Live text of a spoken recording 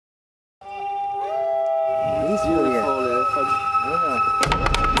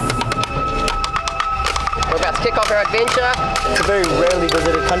kick off our adventure. It's a very rarely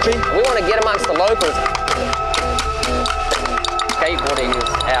visited country. We want to get amongst the locals. Skateboarding is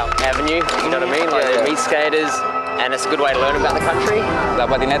our avenue, you know what I mean? Like they meet skaters, and it's a good way to learn about the country. La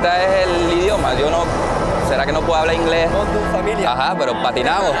patineta es el idioma. Yo no, ¿será que no puedo hablar inglés? Con tu familia. Ajá, pero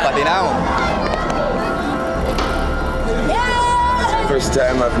patinamos. First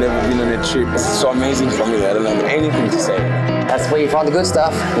time I've never been on a trip. It's so amazing for me. I don't have anything to say. That's where you find the good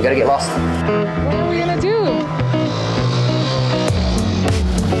stuff. You gotta get lost. What are we gonna do?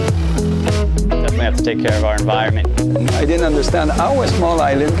 Definitely have to take care of our environment. I didn't understand how a small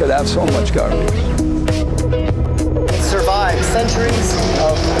island could have so much garbage. It survived centuries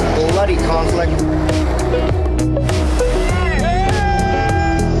of bloody conflict.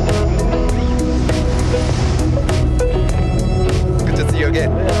 Good to see you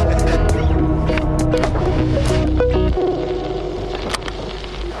again.